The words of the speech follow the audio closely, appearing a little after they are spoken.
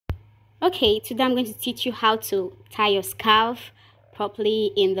Okay, today I'm going to teach you how to tie your scarf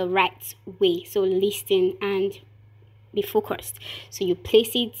properly in the right way. So listen and be focused. So you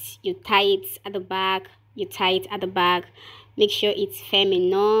place it, you tie it at the back, you tie it at the back. Make sure it's firm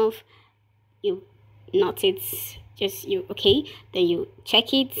enough. You knot it, just you okay. Then you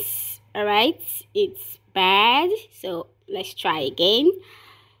check it. All right, it's bad. So let's try again.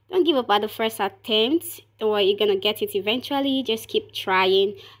 Don't give up at the first attempt. Don't worry, you're gonna get it eventually. Just keep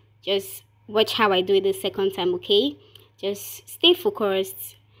trying. Just watch how I do it the second time, okay? Just stay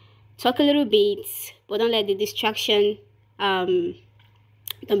focused. Talk a little bit, but don't let the distraction don't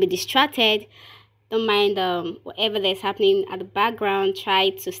be distracted. Don't mind whatever that's happening at the background. Try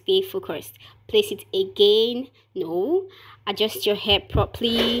to stay focused. Place it again. No. Adjust your hair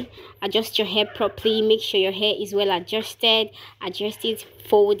properly. Adjust your hair properly. Make sure your hair is well adjusted. Adjust it.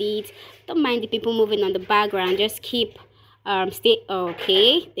 Fold it. Don't mind the people moving on the background. Just keep stay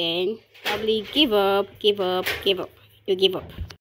okay. Then probably give up. You give up.